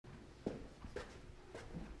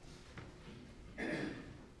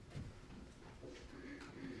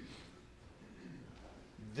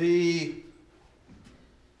The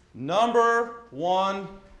number one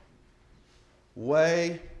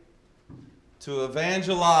way to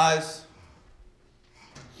evangelize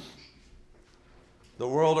the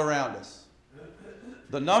world around us.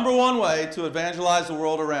 The number one way to evangelize the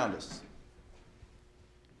world around us.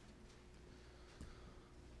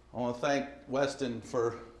 I want to thank Weston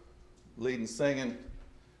for leading singing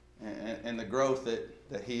and the growth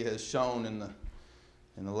that he has shown in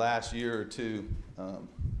the last year or two.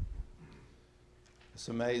 It's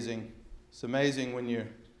amazing. It's amazing when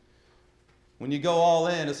you go all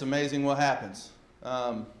in. It's amazing what happens.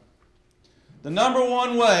 The number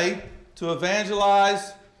one way to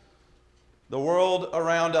evangelize the world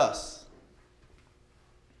around us.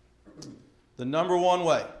 The number one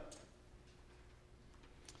way.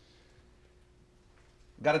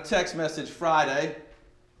 Got a text message Friday.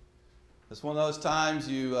 It's one of those times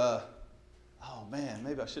oh man,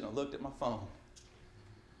 maybe I shouldn't have looked at my phone.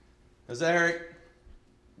 It was Eric,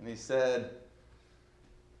 and he said,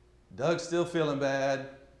 Doug's still feeling bad.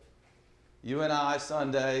 You and I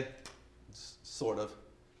Sunday, sort of,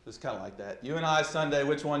 just kind of like that. You and I Sunday,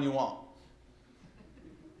 which one you want?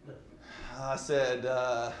 I said,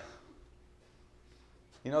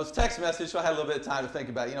 it's text message, so I had a little bit of time to think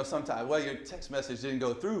about it. Sometimes, well, your text message didn't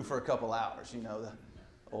go through for a couple hours, the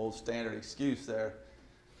old standard excuse there.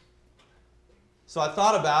 So I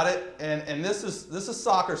thought about it, and this is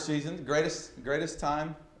soccer season, the greatest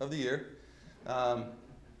time of the year. And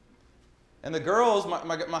the girls,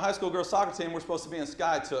 my high school girls soccer team, were supposed to be in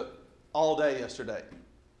Chouteau all day yesterday.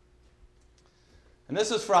 And this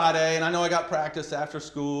is Friday, and I know I got practice after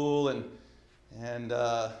school, and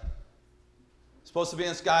supposed to be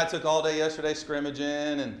in Chouteau all day yesterday, scrimmaging,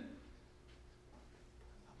 and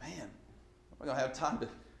man, I'm going to have time to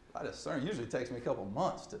write a sermon. Usually it takes me a couple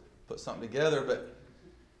months to put something together, but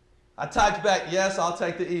I typed back, yes, I'll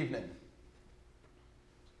take the evening.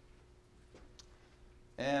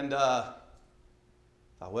 And I'll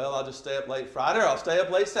just stay up late Friday, or I'll stay up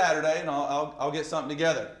late Saturday, and I'll get something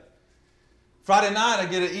together. Friday night, I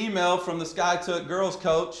get an email from the Chouteau girls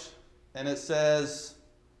coach, and it says,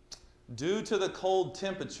 due to the cold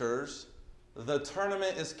temperatures, the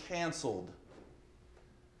tournament is canceled.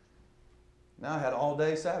 Now I had all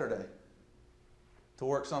day Saturday to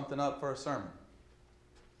work something up for a sermon.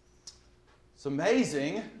 It's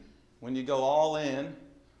amazing when you go all in,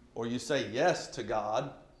 or you say yes to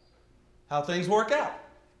God, how things work out.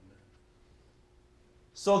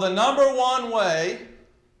 So the number one way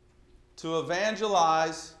to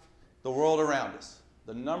evangelize the world around us.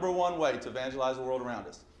 The number one way to evangelize the world around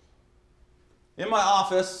us. In my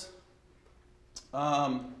office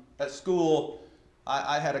at school,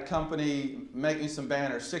 I had a company make me some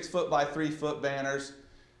banners, 6 foot by 3 foot banners,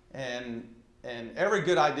 and every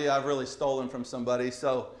good idea I've really stolen from somebody.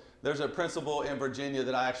 So there's a principal in Virginia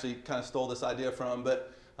that I actually kind of stole this idea from,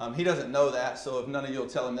 but he doesn't know that, so if none of you will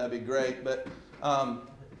tell him, that'd be great. But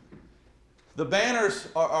the banners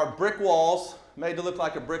are brick walls, made to look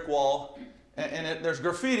like a brick wall, and there's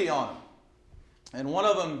graffiti on them. And one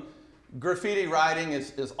of them, graffiti writing,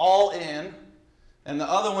 is all in, and the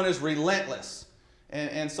other one is relentless.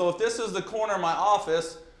 And so if this is the corner of my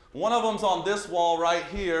office, one of them's on this wall right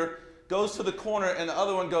here, goes to the corner, and the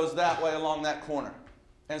other one goes that way along that corner.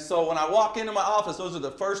 And so when I walk into my office, those are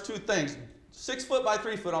the first two things, 6 foot by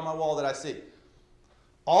 3 foot on my wall that I see.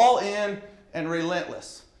 All in and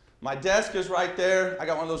relentless. My desk is right there. I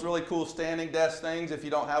got one of those really cool standing desk things. If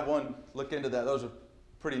you don't have one, look into that. Those are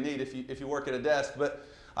pretty neat if you work at a desk. But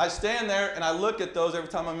I stand there and I look at those every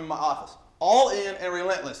time I'm in my office. All in and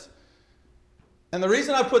relentless. And the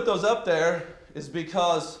reason I put those up there is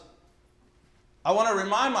because I want to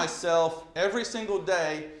remind myself every single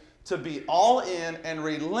day to be all in and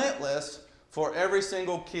relentless for every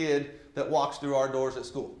single kid that walks through our doors at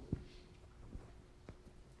school.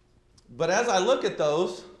 But as I look at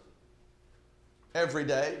those every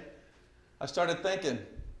day, I started thinking,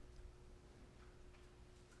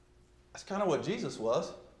 that's kind of what Jesus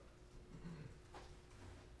was.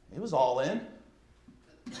 He was all in.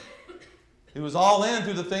 He was all in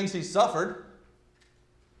through the things he suffered.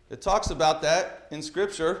 It talks about that in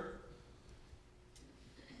Scripture.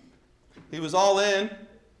 He was all in.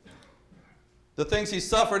 The things he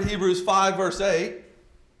suffered, Hebrews 5, verse 8.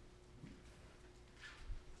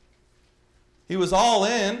 He was all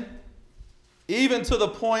in, even to the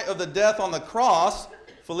point of the death on the cross,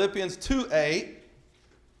 Philippians 2:8.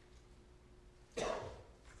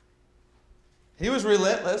 He was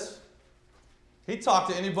relentless. He talked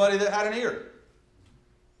to anybody that had an ear.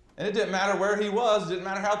 And it didn't matter where he was, it didn't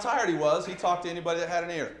matter how tired he was, he talked to anybody that had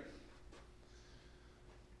an ear.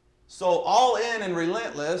 So all in and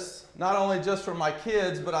relentless, not only just for my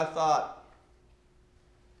kids, but I thought,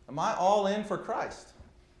 am I all in for Christ?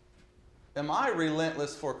 Am I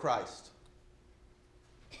relentless for Christ?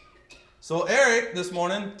 So Eric this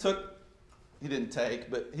morning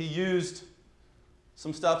he used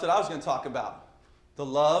some stuff that I was going to talk about. The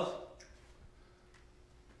love,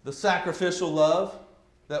 the sacrificial love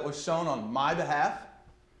that was shown on my behalf.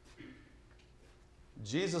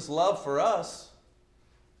 Jesus' love for us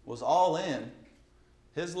was all in.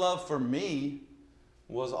 His love for me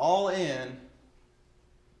was all in,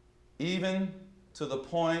 even to the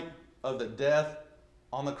point of the death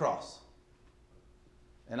on the cross.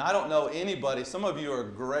 And I don't know anybody, some of you are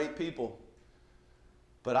great people,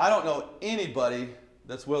 but I don't know anybody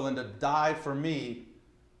that's willing to die for me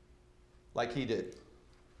like he did.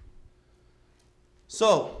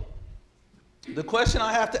 So, the question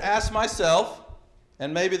I have to ask myself,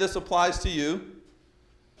 and maybe this applies to you,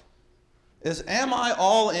 is am I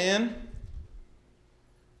all in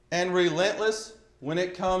and relentless when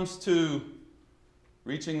it comes to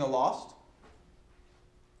reaching the lost?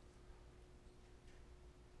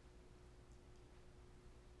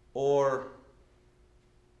 Or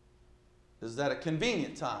is that a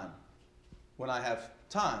convenient time when I have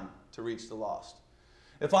time to reach the lost?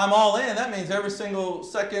 If I'm all in, that means every single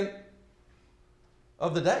second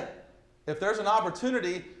of the day. If there's an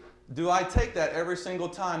opportunity, do I take that every single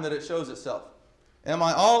time that it shows itself? Am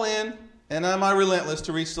I all in and am I relentless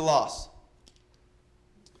to reach the lost?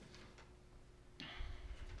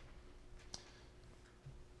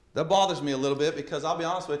 That bothers me a little bit because I'll be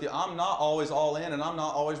honest with you, I'm not always all in and I'm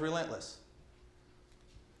not always relentless.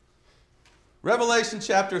 Revelation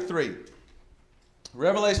chapter 3.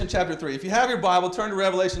 Revelation chapter 3. If you have your Bible, turn to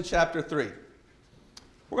Revelation chapter 3.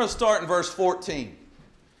 We're going to start in verse 14.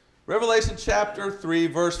 Revelation chapter 3,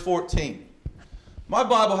 verse 14. My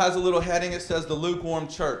Bible has a little heading. It says the lukewarm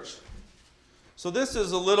church. So this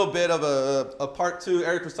is a little bit of a part 2.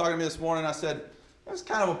 Eric was talking to me this morning. I said, that's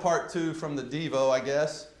kind of a part 2 from the Devo, I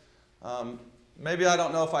guess. Maybe I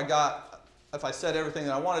don't know if I said everything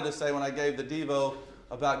that I wanted to say when I gave the Devo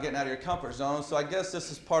about getting out of your comfort zone. So I guess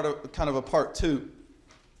this is kind of a part 2,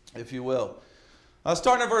 if you will.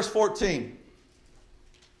 Starting at verse 14.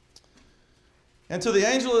 And to the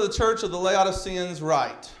angel of the church of the Laodiceans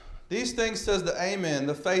write, these things says the Amen,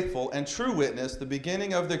 the faithful and true witness, the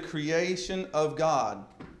beginning of the creation of God.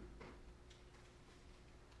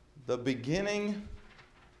 The beginning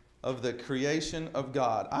of the creation of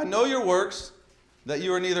God. I know your works, that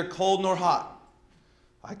you are neither cold nor hot.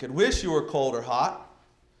 I could wish you were cold or hot.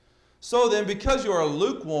 So then, because you are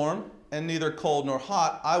lukewarm and neither cold nor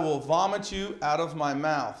hot, I will vomit you out of my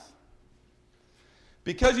mouth.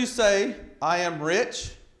 Because you say, I am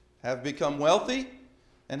rich, have become wealthy,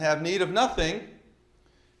 and have need of nothing,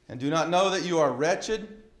 and do not know that you are wretched,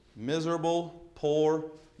 miserable, poor,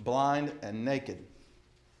 blind, and naked.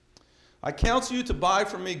 I counsel you to buy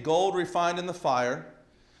from me gold refined in the fire,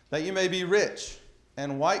 that you may be rich,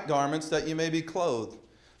 and white garments that you may be clothed,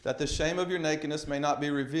 that the shame of your nakedness may not be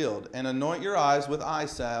revealed, and anoint your eyes with eye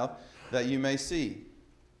salve, that you may see.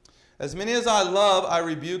 As many as I love, I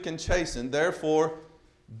rebuke and chasten. Therefore,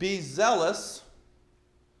 be zealous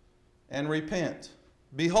and repent.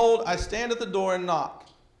 Behold, I stand at the door and knock.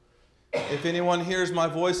 If anyone hears my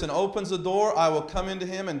voice and opens the door, I will come into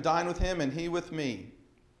him and dine with him, and he with me.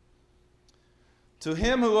 To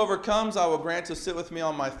him who overcomes, I will grant to sit with me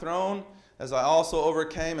on my throne, as I also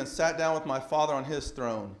overcame and sat down with my Father on his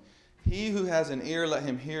throne. He who has an ear, let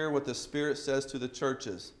him hear what the Spirit says to the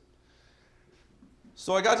churches.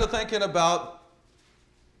 So I got to thinking about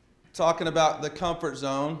talking about the comfort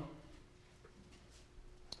zone.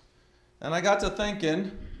 And I got to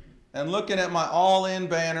thinking and looking at my all-in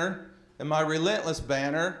banner and my relentless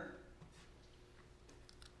banner.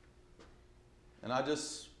 And I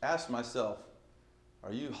just asked myself,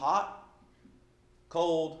 are you hot,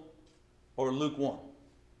 cold, or lukewarm?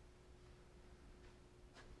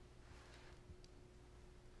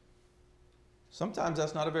 Sometimes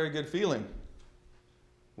that's not a very good feeling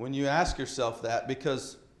when you ask yourself that,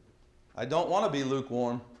 because I don't want to be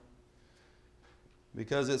lukewarm,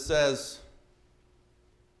 because it says,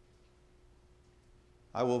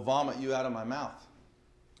 I will vomit you out of my mouth.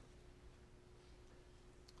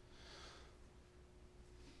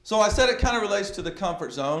 So I said it kind of relates to the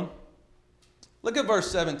comfort zone. Look at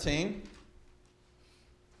verse 17.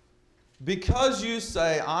 Because you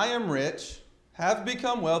say, I am rich, have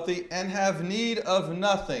become wealthy, and have need of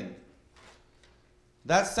nothing.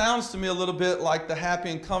 That sounds to me a little bit like the happy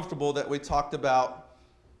and comfortable that we talked about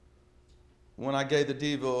when I gave the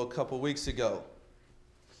Devo a couple weeks ago.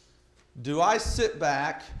 Do I sit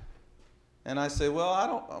back and I say, well,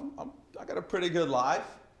 I got a pretty good life.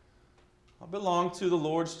 I belong to the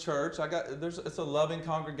Lord's church. It's a loving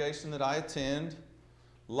congregation that I attend.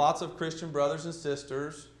 Lots of Christian brothers and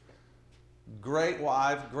sisters. Great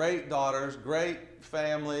wife, great daughters, great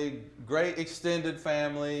family, great extended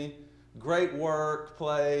family, great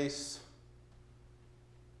workplace.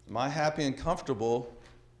 Am I happy and comfortable,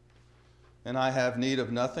 and I have need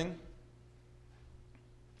of nothing?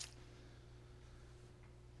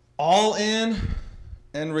 All in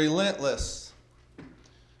and relentless.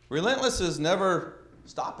 Relentless is never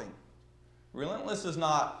stopping. Relentless is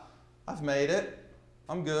not, I've made it,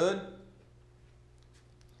 I'm good.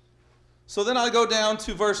 So then I go down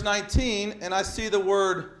to verse 19 and I see the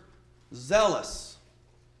word zealous.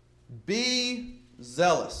 Be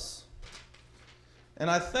zealous. And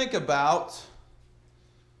I think about,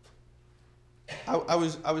 I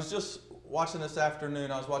was just watching this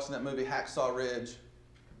afternoon, I was watching that movie Hacksaw Ridge,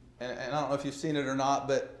 and I don't know if you've seen it or not,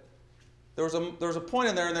 but there was a point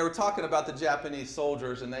in there, and they were talking about the Japanese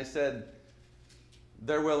soldiers, and they said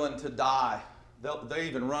they're willing to die. They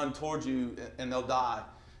even run towards you, and they'll die.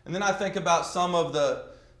 And then I think about some of the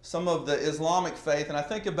Islamic faith, and I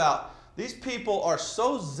think about these people are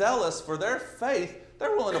so zealous for their faith,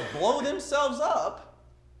 they're willing to blow themselves up.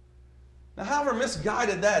 Now, however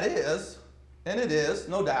misguided that is, and it is,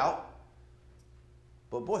 no doubt,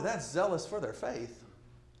 but boy, that's zealous for their faith.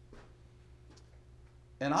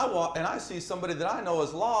 And I see somebody that I know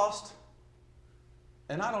is lost,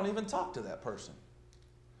 and I don't even talk to that person.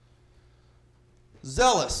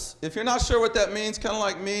 Zealous. If you're not sure what that means, kind of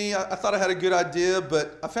like me, I thought I had a good idea,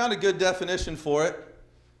 but I found a good definition for it.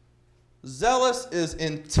 Zealous is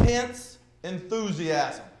intense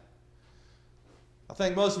enthusiasm. I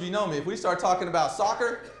think most of you know me. If we start talking about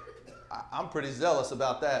soccer, I'm pretty zealous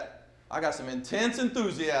about that. I got some intense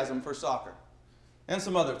enthusiasm for soccer and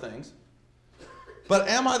some other things. But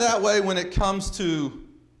am I that way when it comes to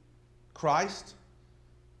Christ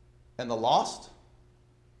and the lost?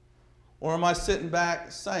 Or am I sitting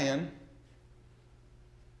back saying,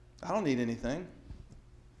 I don't need anything?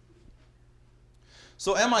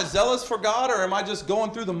 So am I zealous for God, or am I just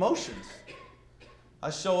going through the motions?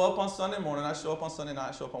 I show up on Sunday morning, I show up on Sunday night,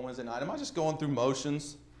 I show up on Wednesday night. Am I just going through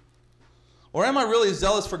motions? Or am I really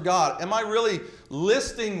zealous for God? Am I really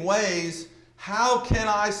listing ways, how can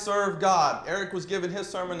I serve God? Eric was giving his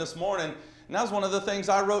sermon this morning, and that was one of the things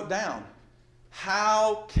I wrote down.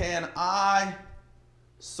 How can I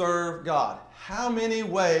serve God? How many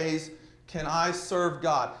ways can I serve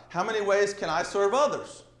God? How many ways can I serve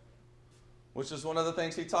others? Which is one of the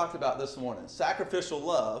things he talked about this morning. Sacrificial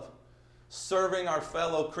love, serving our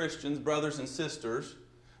fellow Christians, brothers and sisters,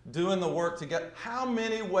 doing the work together. How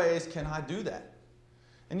many ways can I do that?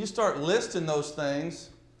 And you start listing those things.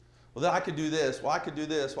 Well, I could do this. Well, I could do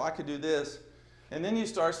this. Well, I could do this. And then you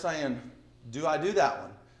start saying, do I do that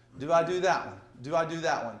one? Do I do that one? Do I do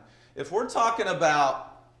that one? If we're talking about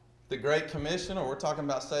the Great Commission, or we're talking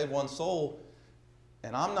about save one soul,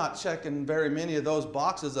 and I'm not checking very many of those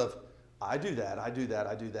boxes of, I do that, I do that,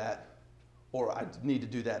 I do that, or I need to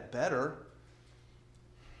do that better,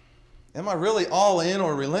 am I really all in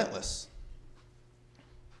or relentless?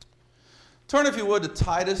 Turn, if you would, to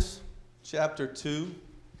Titus chapter 2.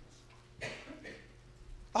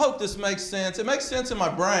 I hope this makes sense. It makes sense in my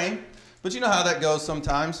brain, but you know how that goes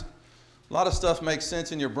sometimes. A lot of stuff makes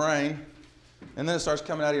sense in your brain, and then it starts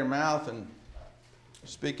coming out of your mouth, and you're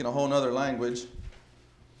speaking a whole nother language.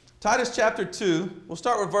 Titus chapter 2, we'll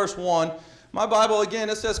start with verse 1. My Bible, again,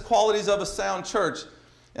 it says qualities of a sound church.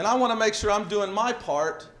 And I want to make sure I'm doing my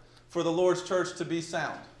part for the Lord's church to be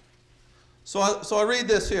sound. So I read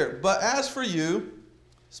this here. But as for you,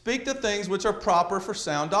 speak the things which are proper for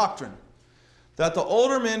sound doctrine, that the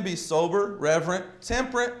older men be sober, reverent,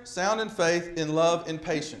 temperate, sound in faith, in love, in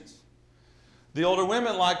patience. The older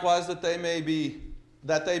women likewise, that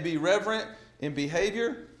they be reverent in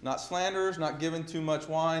behavior, not slanderers, not given too much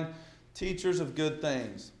wine, teachers of good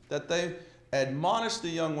things, that they admonish the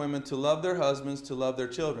young women to love their husbands, to love their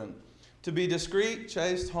children, to be discreet,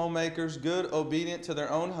 chaste, homemakers, good, obedient to their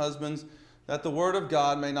own husbands, that the word of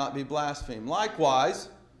God may not be blasphemed. Likewise,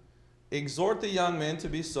 exhort the young men to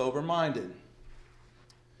be sober-minded.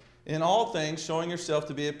 In all things, showing yourself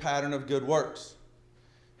to be a pattern of good works.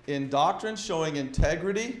 In doctrine, showing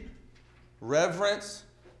integrity, reverence,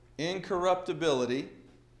 incorruptibility,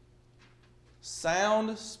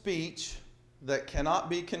 sound speech that cannot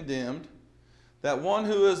be condemned, that one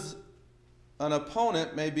who is an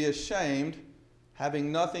opponent may be ashamed,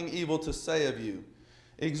 having nothing evil to say of you.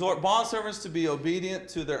 Exhort bondservants to be obedient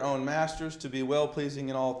to their own masters, to be well-pleasing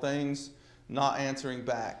in all things, not answering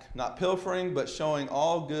back, not pilfering, but showing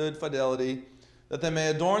all good fidelity, that they may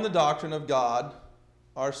adorn the doctrine of God,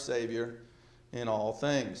 our Savior, in all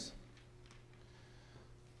things.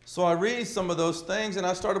 So I read some of those things and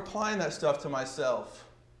I start applying that stuff to myself.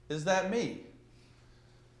 Is that me?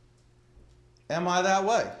 Am I that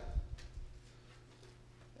way?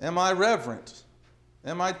 Am I reverent?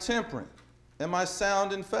 Am I temperate? Am I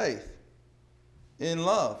sound in faith, in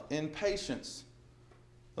love, in patience?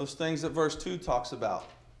 Those things that verse 2 talks about.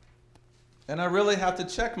 And I really have to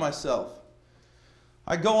check myself.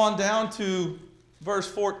 I go on down to verse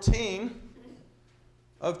 14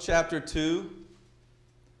 of chapter 2.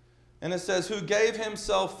 And it says, who gave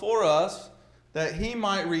himself for us that he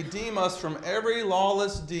might redeem us from every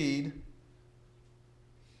lawless deed.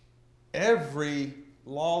 Everything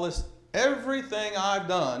I've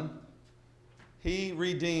done, he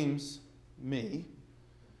redeems me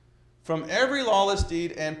from every lawless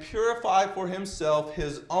deed and purify for himself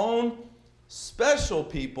his own special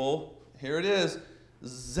people. Here it is,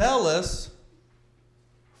 zealous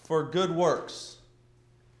for good works.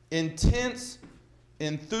 Intense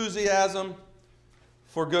enthusiasm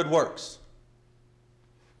for good works.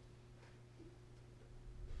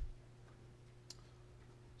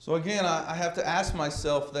 So again, I have to ask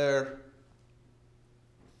myself there,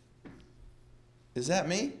 is that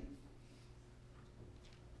me?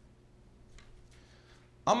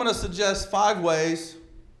 I'm going to suggest 5 ways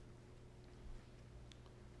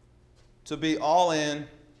to be all in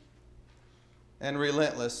and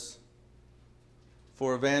relentless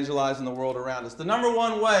for evangelizing the world around us. The number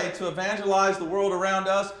one way to evangelize the world around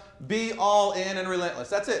us, be all in and relentless.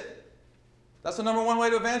 That's it. That's the number one way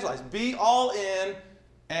to evangelize. Be all in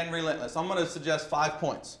and relentless. I'm going to suggest 5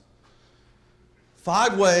 points.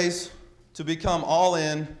 5 ways to become all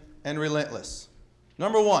in and relentless.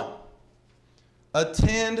 Number 1,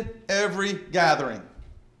 attend every gathering.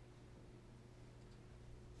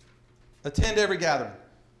 Attend every gathering.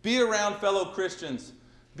 Be around fellow Christians.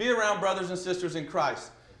 Be around brothers and sisters in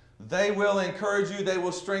Christ. They will encourage you. They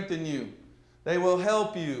will strengthen you. They will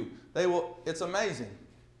help you. It's amazing.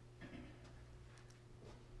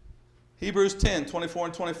 Hebrews 10, 24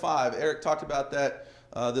 and 25. Eric talked about that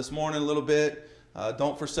this morning a little bit.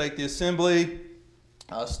 Don't forsake the assembly.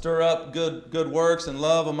 Stir up good works and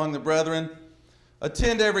love among the brethren.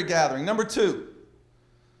 Attend every gathering. Number 2,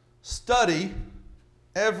 study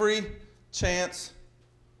every chance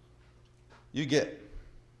you get.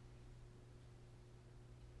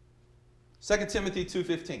 2 Timothy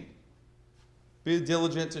 2:15. Be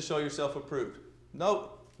diligent to show yourself approved.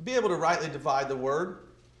 No, be able to rightly divide the word.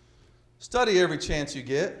 Study every chance you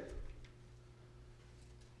get.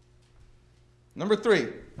 Number 3,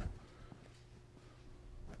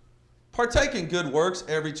 partake in good works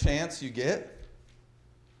every chance you get.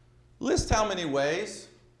 List how many ways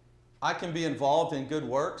I can be involved in good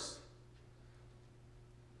works,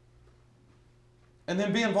 and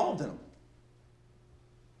then be involved in them.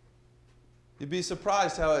 You'd be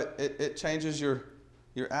surprised how it changes your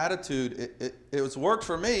attitude. It was worked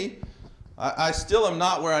for me. I still am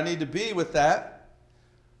not where I need to be with that.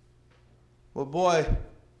 Well, boy,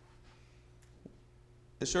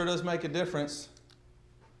 it sure does make a difference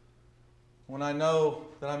when I know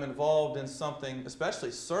that I'm involved in something,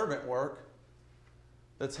 especially servant work,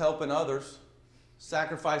 that's helping others,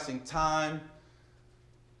 sacrificing time,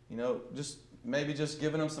 just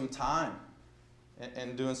giving them some time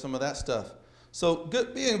and doing some of that stuff. So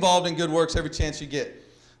be involved in good works every chance you get.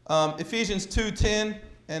 Ephesians 2:10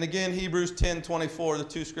 and again Hebrews 10:24, the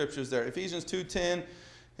 2 scriptures there. Ephesians 2:10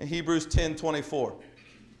 and Hebrews 10:24.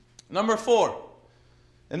 Number 4,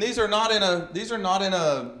 and these are not in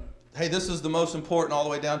a hey, this is the most important all the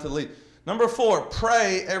way down to the lead. Number 4,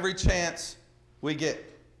 pray every chance we get.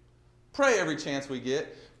 Pray every chance we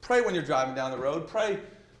get. Pray when you're driving down the road. Pray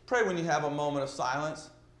when you have a moment of silence.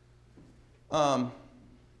 I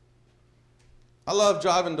love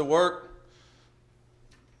driving to work.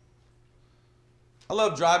 I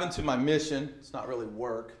love driving to my mission. It's not really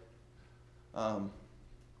work.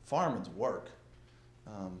 Farming's work.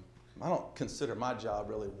 I don't consider my job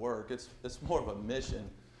really work. It's more of a mission.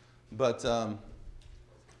 But I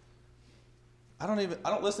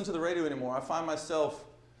don't listen to the radio anymore. I find myself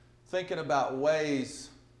thinking about ways.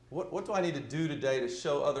 What do I need to do today to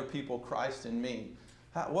show other people Christ in me?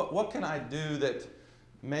 What can I do that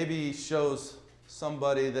maybe shows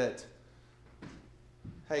somebody that,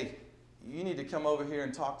 hey, you need to come over here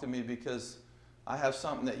and talk to me because I have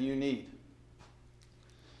something that you need.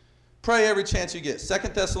 Pray every chance you get.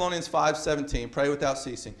 2 Thessalonians 5:17, pray without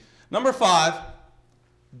ceasing. Number 5,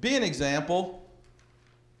 be an example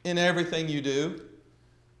in everything you do.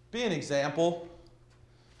 Be an example.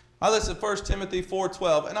 I listed 1 Timothy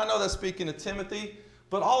 4:12, and I know that's speaking to Timothy,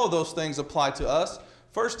 but all of those things apply to us.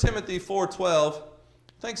 1 Timothy 4:12,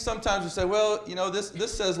 I think sometimes we say, well,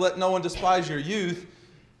 this says let no one despise your youth.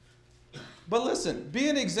 But listen, be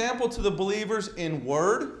an example to the believers in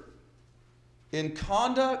word, in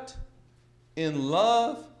conduct, in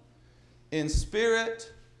love, in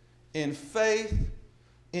spirit, in faith,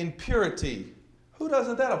 in purity. Who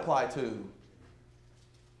doesn't that apply to?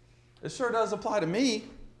 It sure does apply to me.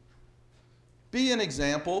 Be an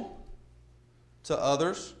example to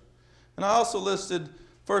others. And I also listed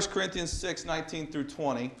 1 Corinthians 6:19 through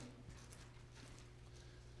 20.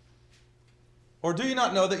 Or do you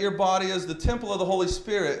not know that your body is the temple of the Holy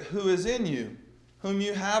Spirit who is in you, whom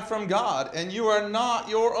you have from God, and you are not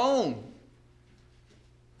your own?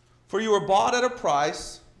 For you were bought at a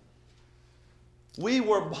price. We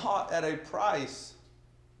were bought at a price.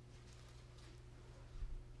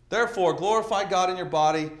 Therefore, glorify God in your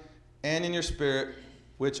body and in your spirit,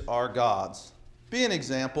 which are God's. Be an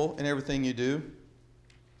example in everything you do.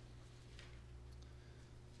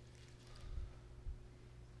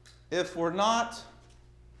 If we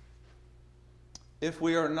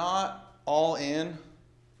are not all in,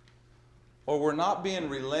 or we're not being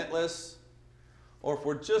relentless, or if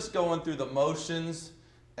we're just going through the motions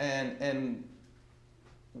and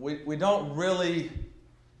we don't really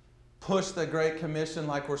push the Great Commission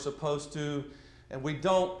like we're supposed to, and we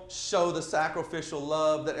don't show the sacrificial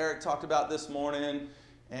love that Eric talked about this morning,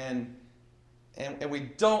 and we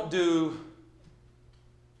don't do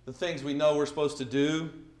the things we know we're supposed to do,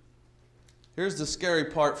 here's the scary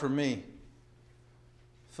part for me.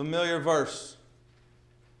 Familiar verse.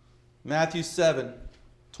 Matthew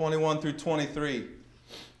 7:21 through 23.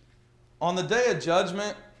 On the day of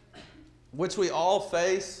judgment, which we all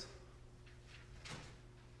face,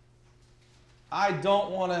 I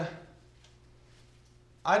don't want to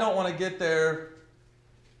get there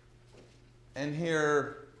and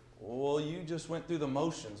hear, well, you just went through the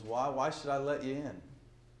motions. Why should I let you in?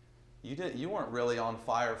 You weren't really on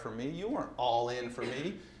fire for me. You weren't all in for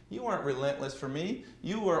me. You weren't relentless for me.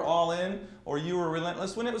 You were all in or you were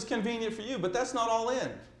relentless when it was convenient for you, but that's not all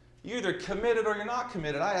in. You're either committed or you're not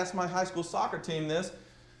committed. I asked my high school soccer team this.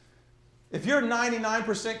 If you're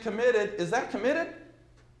 99% committed, is that committed?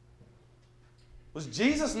 Was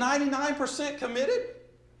Jesus 99% committed?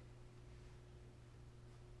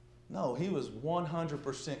 No, he was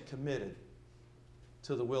 100% committed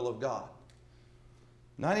to the will of God.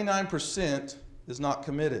 99% is not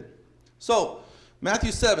committed. So,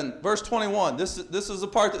 Matthew 7, verse 21. This is the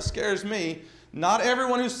part that scares me. Not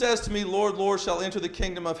everyone who says to me, Lord, Lord, shall enter the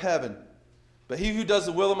kingdom of heaven, but he who does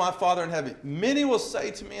the will of my Father in heaven. Many will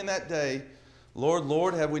say to me in that day, Lord,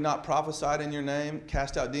 Lord, have we not prophesied in your name,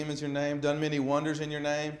 cast out demons in your name, done many wonders in your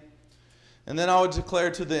name? And then I would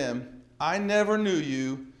declare to them, I never knew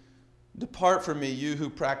you. Depart from me, you who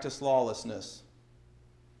practice lawlessness.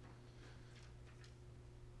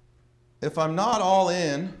 If I'm not all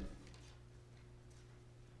in,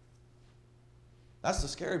 that's the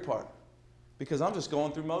scary part, because I'm just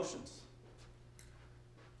going through motions.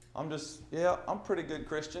 I'm a pretty good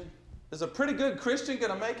Christian. Is a pretty good Christian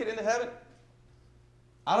going to make it into heaven?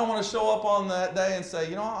 I don't want to show up on that day and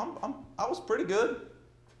say, I was pretty good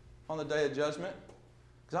on the day of judgment,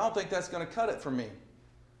 because I don't think that's going to cut it for me.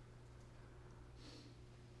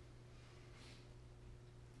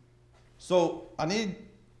 So I need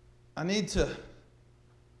to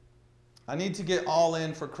get all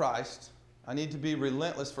in for Christ. I need to be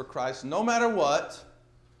relentless for Christ, no matter what.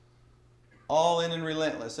 All in and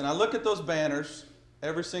relentless. And I look at those banners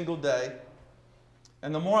every single day,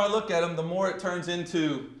 and the more I look at them, the more it turns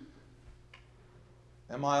into,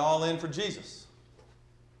 am I all in for Jesus?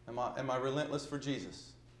 Am I relentless for Jesus?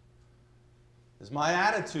 Is my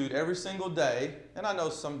attitude every single day, and I know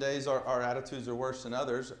some days our attitudes are worse than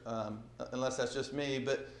others, unless that's just me,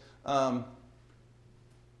 but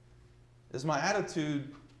is my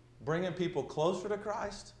attitude bringing people closer to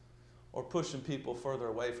Christ or pushing people further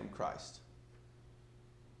away from Christ?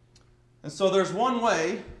 And so there's one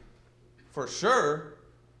way, for sure,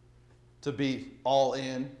 to be all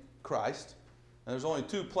in Christ. And there's only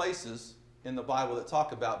two places in the Bible that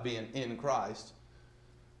talk about being in Christ.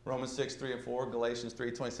 Romans 6, 3 and 4, Galatians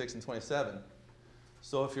 3, 26 and 27.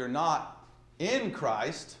 So if you're not in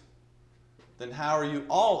Christ, then how are you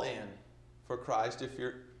all in for Christ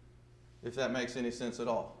if that makes any sense at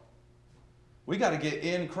all? We got to get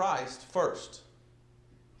in Christ first.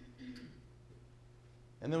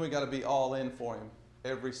 And then we got to be all in for him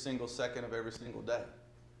every single second of every single day.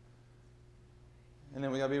 And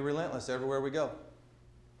then we got to be relentless everywhere we go.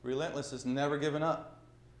 Relentless is never giving up.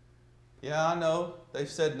 Yeah, I know. They've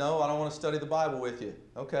said, no, I don't want to study the Bible with you.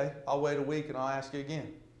 Okay, I'll wait a week and I'll ask you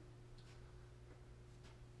again.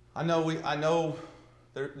 I know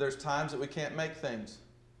there's times that we can't make things.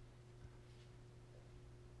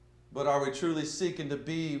 But are we truly seeking to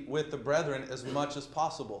be with the brethren as much as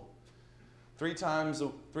possible? Three times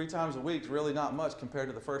a week is really not much compared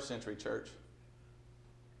to the first century church.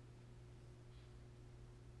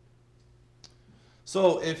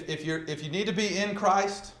 So if you need to be in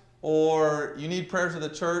Christ, or you need prayers of the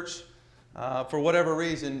church, for whatever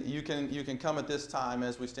reason, you can come at this time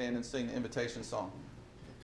as we stand and sing the invitation song.